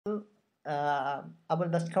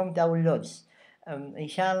apple.com داونلودز. ان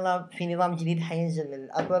شاء الله في نظام جديد حينزل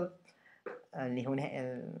للابل اللي هو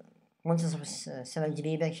منتصف السنة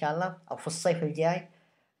الجديدة ان شاء الله او في الصيف الجاي.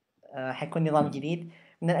 حيكون نظام جديد.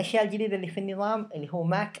 من الاشياء الجديدة اللي في النظام اللي هو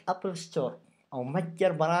ماك ابل ستور او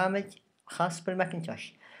متجر برامج خاص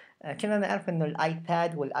بالماكنتوش. كنا نعرف انه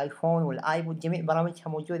الايباد والايفون والايبود جميع برامجها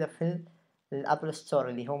موجودة في الابل ستور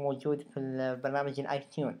اللي هو موجود في البرنامج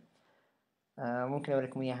الايتيون. ممكن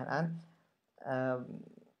اوريكم اياها الان.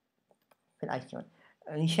 في الايتيون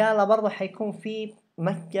ان شاء الله برضه حيكون في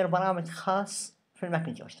متجر برامج خاص في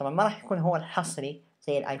الماكنتوش. طبعا ما راح يكون هو الحصري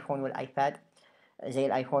زي الايفون والايباد، زي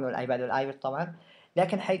الايفون والايباد والايباد طبعا،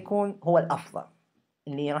 لكن حيكون هو الافضل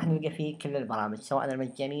اللي راح نلقى فيه كل البرامج سواء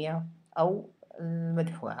المجانية او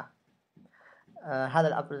المدفوعة. هذا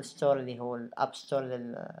الابل ستور اللي هو الاب ستور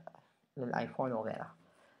للايفون وغيره.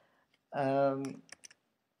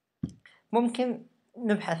 ممكن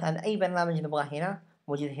نبحث عن اي برنامج نبغاه هنا.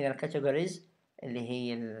 موجود هنا الكاتيجوريز اللي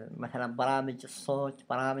هي مثلا برامج الصوت،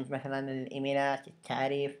 برامج مثلا الايميلات،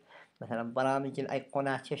 التعريف، مثلا برامج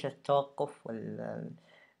الايقونات، شاشة التوقف،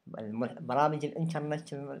 برامج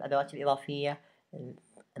الانترنت، الادوات الاضافية،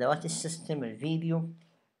 ادوات السيستم، الفيديو.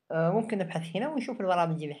 ممكن نبحث هنا ونشوف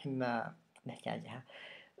البرامج اللي احنا نحتاجها.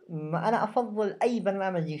 انا افضل اي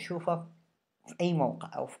برنامج نشوفه في اي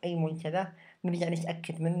موقع او في اي منتدى نرجع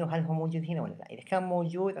نتاكد منه هل هو موجود هنا ولا لا. اذا كان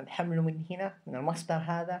موجود نحمله من هنا من المصدر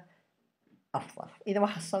هذا افضل. اذا ما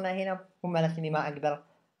حصلنا هنا مو معناته اني ما اقدر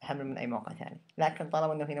احمله من اي موقع ثاني، لكن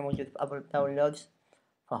طالما انه هنا موجود في ابل داونلودز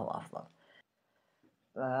فهو افضل.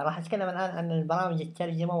 راح اتكلم الان عن البرامج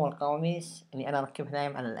الترجمه والقواميس اللي انا اركبها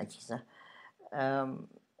دائما على الاجهزه.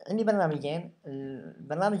 عندي برنامجين.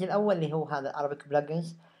 البرنامج الاول اللي هو هذا Arabic plugins.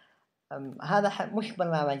 هذا مش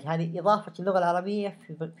برنامج، هذه إضافة اللغة العربية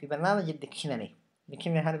في برنامج الدكشنري.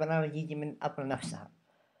 هذا برنامج يجي من أبل نفسها.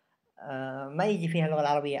 ما يجي فيها اللغة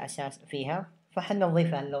العربية أساس فيها، فحنا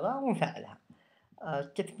نضيفها اللغة ونفعلها.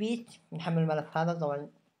 تثبيت، نحمل الملف هذا طبعا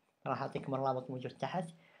راح أعطيكم الرابط موجود تحت.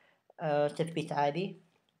 تثبيت عادي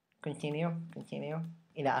continue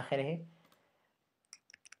إلى آخره.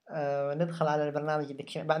 ندخل على البرنامج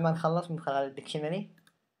الدكشنري. بعد ما نخلص ندخل على الدكشنري.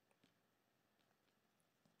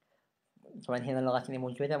 طبعا هنا اللغات اللي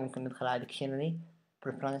موجودة ممكن ندخل على dictionary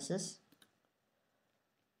preferences.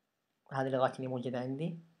 هذه اللغات اللي موجودة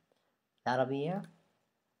عندي. العربية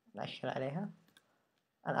نأشر عليها.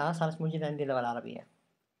 الآن صارت موجودة عندي اللغة العربية.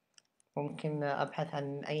 ممكن أبحث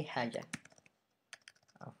عن أي حاجة.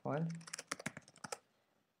 عفوا،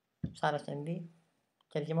 صارت عندي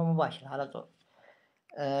ترجمة مباشرة على طول.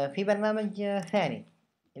 في برنامج ثاني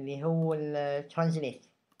اللي هو الترانزليت.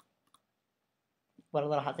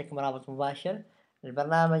 برضه راح أعطيكم رابط مباشر.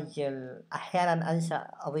 البرنامج أحيانا أنسى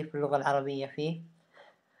أضيف اللغة العربية فيه.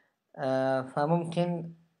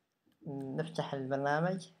 فممكن نفتح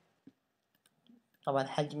البرنامج. طبعا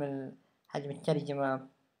حجم الترجمة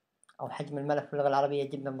أو حجم الملف باللغة العربية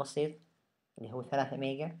جدا بسيط اللي هو 3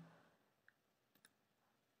 ميجا.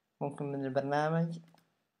 ممكن من البرنامج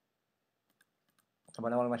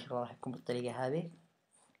طبعا أول ما شغله راح يكون بالطريقة هذه.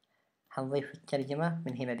 حنضيف الترجمة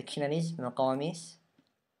من هنا dictionaries من القواميس.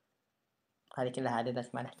 هذه كلها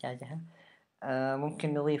عددات ما نحتاجها.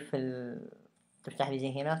 ممكن نضيف تفتح لي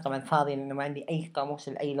زي هنا طبعا فاضي لأنه ما عندي أي قاموس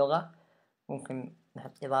لأي لغة. ممكن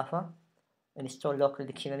نحط إضافة install local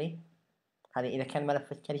dictionary. هذه إذا كان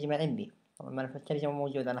ملف الترجمة عندي. طبعا ملف الترجمة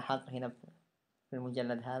موجود أنا حاطه هنا في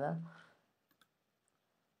المجلد هذا.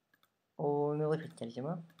 ونضيف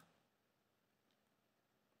الترجمة.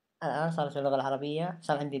 الآن صارت اللغة العربية.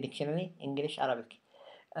 صار عندي dictionary English Arabic.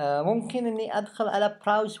 ممكن إني أدخل على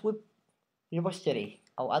براوز ويب ريبوستري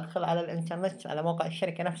أو أدخل على الإنترنت على موقع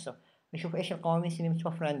الشركة نفسه نشوف إيش القواميس اللي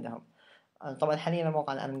متوفرة عندهم. طبعا حاليا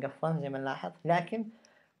الموقع الآن مقفل زي ما نلاحظ، لكن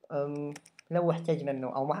لو احتاجنا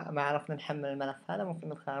إنه أو ما عرفنا نحمل الملف هذا ممكن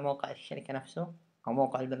ندخل على موقع الشركة نفسه أو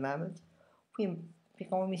موقع البرنامج. في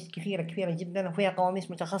قواميس كثيرة جدا، وفيها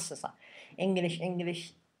قواميس متخصصة English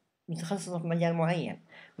متخصصة في مجال معين،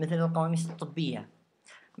 مثل القواميس الطبية،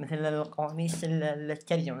 مثل القواميس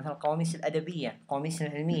الترجمة، مثل القواميس الأدبية، القواميس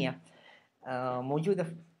العلمية. موجودة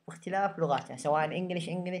في اختلاف لغاتها سواء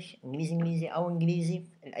إنجليزي أو إنجليزي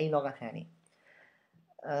أي لغة ثانية.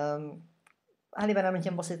 هذه برامج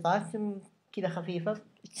بسيطات كذا خفيفة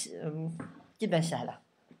جدا سهلة.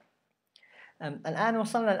 الآن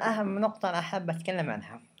وصلنا لأهم نقطة أنا حابب أتكلم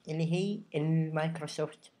عنها اللي هي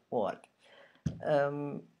المايكروسوفت وورد.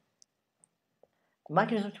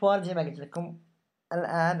 مايكروسوفت وورد زي ما قلت لكم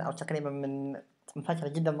الآن أو تقريبا من فترة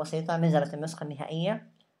جدا بسيطة نزلت النسخة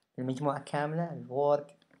النهائية المجموعة كاملة. الوورد،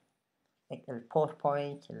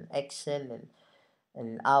 الباوربوينت، الإكسل،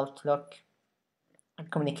 الأوتلوك،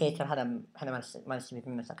 الكوميونيكيتر هذا احنا ما نستفيد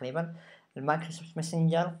منه تقريبا. المايكروسوفت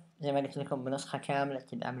ماسنجر زي ما قلت لكم بنسخة كاملة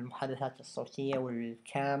تدعم المحادثات الصوتية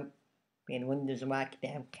والكام بين ويندوز وماك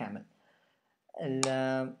دعم كامل.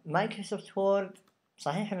 المايكروسوفت وورد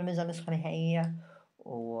صحيح انه نزل نسخة نهائية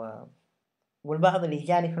والبعض اللي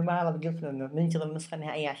جاني في المعرض قلت له انه ننتظر النسخة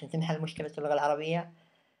النهائية عشان تنحل مشكلة اللغة العربية،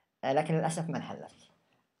 لكن للأسف ما انحلت.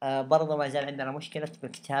 برضو ما زال عندنا مشكلة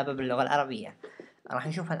بالكتابة باللغة العربية. راح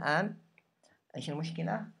نشوف الآن ايش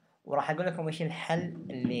المشكلة، وراح اقول لكم ايش الحل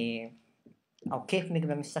اللي او كيف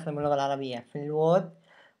نقدر نستخدم اللغة العربية في الوورد.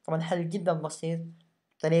 طبعا الحل جدا بسيط،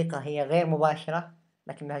 طريقة هي غير مباشرة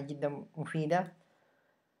لكنها جدا مفيدة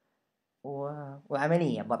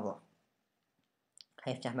وعملية برضو.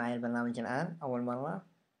 هيفتح معي البرنامج الآن أول مرة،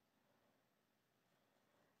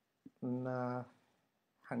 ما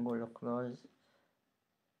هنقول له close.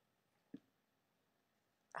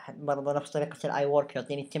 برضو نفس طريقة الاي وورك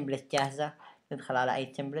يعطيني تمبلت جاهزة، ندخل على أي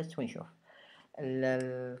تمبلت ونشوف.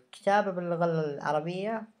 الكتابة باللغة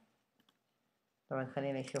العربية طبعا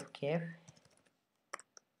خلينا نشوف كيف.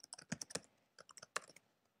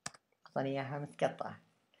 أعطاني إياها متقطعة،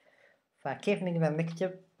 فكيف نقدر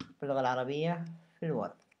نكتب باللغة العربية في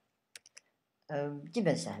الوورد؟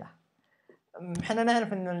 جدا سهلة. احنا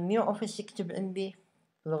نعرف انه النيو اوفيس يكتب عندي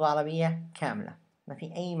لغة عربية كاملة ما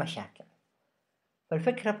في اي مشاكل.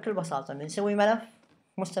 فالفكرة بكل بساطة انه نسوي ملف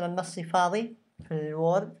مستند نصي فاضي في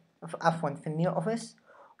الوورد، عفوا في النيو اوفيس،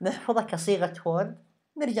 ونحفظه كصيغة وورد،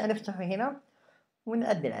 نرجع نفتحه هنا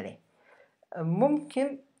ونعدل عليه.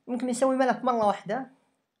 ممكن نسوي ملف مرة واحدة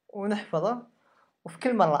ونحفظه، وفي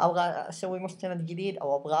كل مرة ابغى اسوي مستند جديد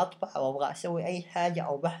او ابغى اطبع او ابغى اسوي اي حاجة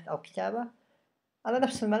او بحث او كتابة على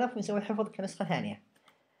نفس الملف ونسوي الحفظ كنسخة ثانية.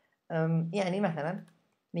 يعني مثلا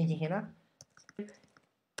نيجي هنا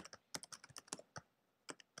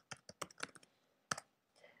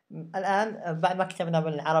الآن بعد ما كتبنا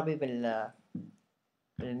بالعربي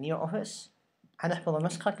بالنيو اوفيس هنحفظ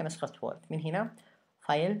النسخة كنسخة وورد. من هنا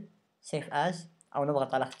فايل سيف از او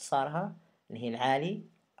نضغط على اختصارها اللي هي العالي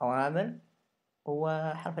اوامر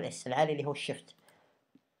وحرف الاس العالي اللي هو الشفت،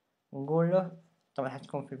 نقول له طبعا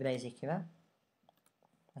حتكون في البداية زي كذا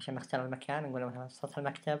عشان نختار المكان. نقول له مثلا سطح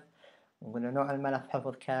المكتب، نقول له نوع الملف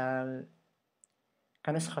حفظ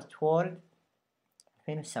كنسخة وورد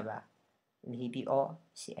 2007 اللي هي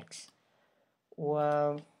DOCX،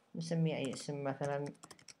 ونسميه أي اسم مثلا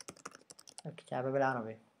الكتابة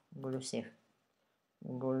بالعربي. نقول له سيف،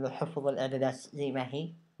 نقول له حفظ الإعدادات زي ما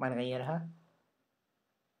هي ما نغيرها،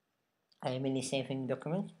 أي مني سيفينج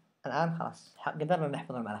دوكيمنت. الآن خلاص قدرنا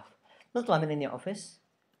نحفظ الملف. نطلع من النيو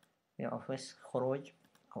أوفيس خروج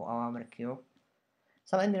أو أوامر كيو.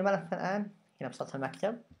 صار عندي الملف الآن هنا بسطح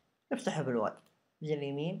المكتب، نفتحه بالوورد زي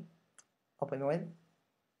اليمين Open with،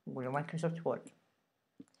 نقول له مايكروسوفت وورد.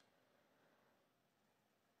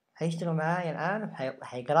 هيشتغل معايا الآن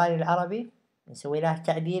وحيقرأ لي العربي، نسوي له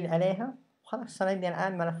تعديل عليها وخلاص صار عندي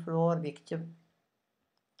الآن ملف الوورد يكتب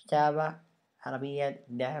كتابة عربية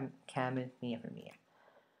دعم كامل 100%.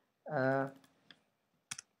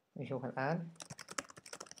 نشوف الآن،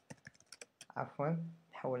 عفوا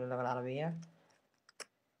نحول اللغة العربية.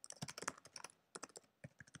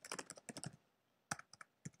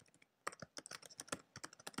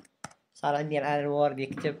 صار عندي الآن الوورد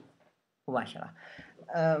يكتب مباشرة.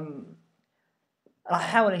 راح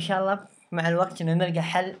أحاول إن شاء الله مع الوقت إنه نلقى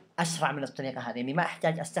حل أسرع من الطريقة هذه، إني ما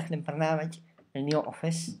أحتاج أستخدم برنامج النيو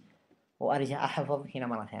أوفيس وأرجع أحفظ هنا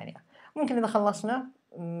مرة ثانية. ممكن إذا خلصنا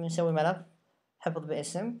نسوي ملف حفظ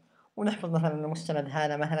باسم ونحفظ مثلا المستند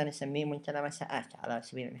هذا مثلا نسميه منتدى مساءات على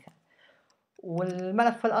سبيل المثال،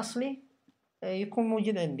 والملف الأصلي يكون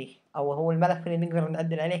موجود عندي أو هو الملف اللي نقدر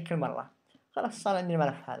نعدل عليه كل مرة. خلاص صار عندي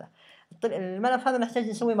الملف هذا. الملف هذا نحتاج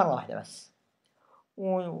نسويه مرة واحدة بس،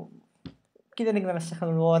 وكذا نقدر نستخدم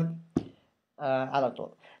الوورد على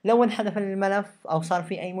طول. لو انحذف الملف أو صار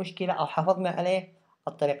في أي مشكلة أو حافظنا عليه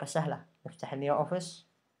الطريقة سهلة، نفتح النيو أوفيس،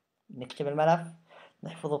 نكتب الملف،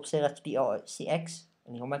 نحفظه بصيغة DOCX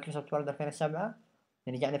اللي هو مايكروسوفت وورد 2007،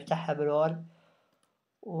 نرجع نفتحها بالوورد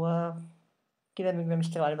وكذا نقدر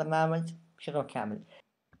نشتغل على البرنامج بشغل كامل.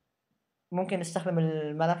 ممكن نستخدم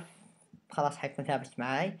الملف خلاص حيكون ثابت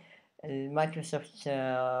معاي. المايكروسوفت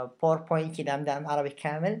باوربوينت يدعم عربي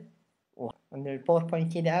كامل، وإن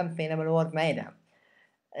الباوربوينت يدعم بينما الوورد ما يدعم.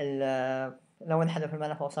 لو انحذف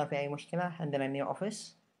الملف أو صار في أي مشكلة عندنا النيو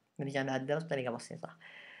أوفيس نرجع نعدله بطريقة بسيطة.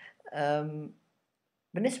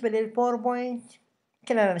 بالنسبة للباوربوينت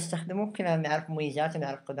كلنا نستخدمه، كلنا نعرف مميزاته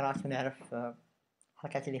ونعرف قدراته ونعرف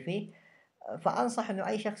الحركات اللي فيه. فأنصح إنه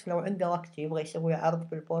أي شخص لو عنده وقت يبغى يسوي عرض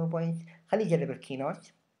بالباوربوينت خليه يجرب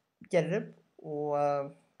الكينوت، جرب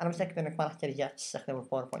وأنا متأكد إنك ما راح ترجع تستخدم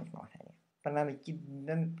الباوربوينت مرة ثانية. برنامج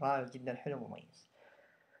جدا رائع، جدا حلو ومميز.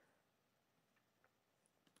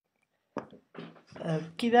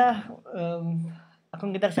 كذا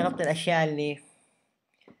أكون قدرت أغطي الأشياء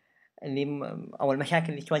أو المشاكل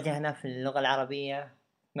اللي تواجهنا في اللغة العربية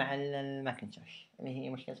مع الماكنتوش، اللي هي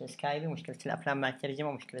مشكلة السكايب، مشكلة الأفلام مع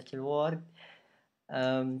الترجمة، مشكلة الوورد.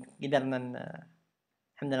 قدرنا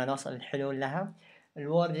الحمد لله نوصل للحلول لها.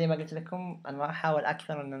 الوورد زي ما قلت لكم أنا أحاول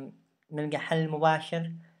أكثر أن نلقى حل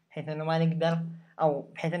مباشر، بحيث أنه ما نقدر، أو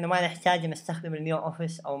بحيث أنه ما نحتاج نستخدم النيو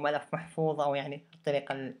أوفيس أو ملف محفوظ، أو يعني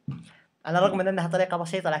الطريقة أنا رغم من أنها طريقة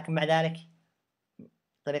بسيطة لكن مع ذلك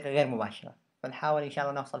طريقة غير مباشرة، فنحاول إن شاء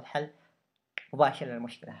الله نوصل لحل مباشر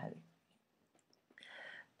للمشكلة هذه.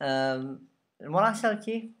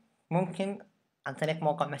 مراسلتي ممكن عن طريق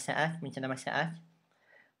موقع مساءات، منتدى مساءات.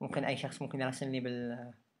 ممكن أي شخص ممكن يراسلني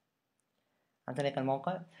عن طريق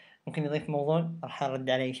الموقع، ممكن يضيف موضوع راح أرد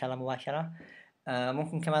عليه إن شاء الله مباشرة.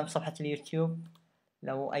 ممكن كمان بصفحة اليوتيوب،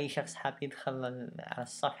 لو أي شخص حاب يدخل على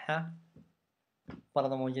الصفحة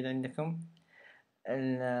برضه موجود عندكم،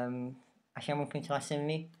 عشان ممكن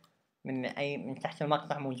تراسلني من تحت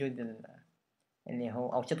المقطع موجود اللي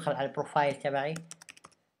هو، أو تدخل على البروفايل تبعي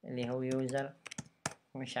اللي هو يوزر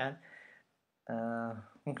مشعل.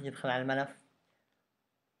 ممكن تدخل على الملف،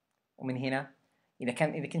 ومن هنا إذا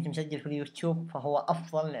كنت مسجل في اليوتيوب فهو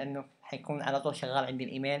أفضل، لأنه حيكون على طول شغال عندي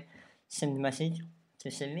الإيميل send message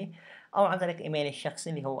ترسلني، أو عن طريق إيميلي الشخصي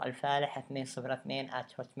اللي هو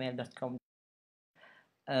الفالح202@hotmail.com.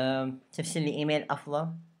 ترسل لي إيميل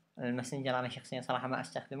أفضل، الماسنجر أنا شخصيا صراحة ما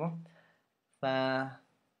أستخدمه،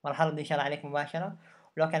 راح أرد إن شاء الله عليك مباشرة.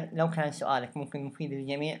 لو كان سؤالك ممكن مفيد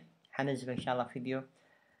للجميع، حنزل إن شاء الله فيديو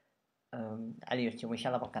على اليوتيوب إن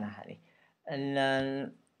شاء الله بالقناة هذه.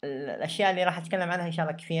 الأشياء اللي راح أتكلم عنها إن شاء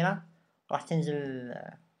الله كثيرة، راح تنزل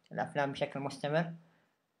الأفلام بشكل مستمر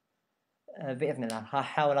بإذن الله. راح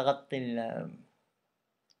أحاول أغطي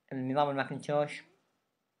النظام الماكنتوش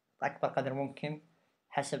أكبر قدر ممكن،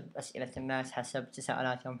 حسب أسئلة الناس، حسب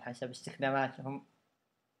تساؤلاتهم، حسب استخداماتهم،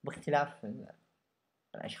 باختلاف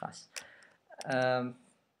الأشخاص.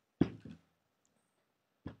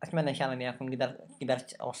 أتمنى إن شاء الله إني أكون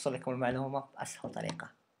قدرت أوصل لكم المعلومة بأسهل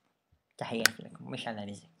طريقة. تحياتي لكم،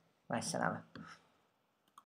 مشعل. مع السلامة.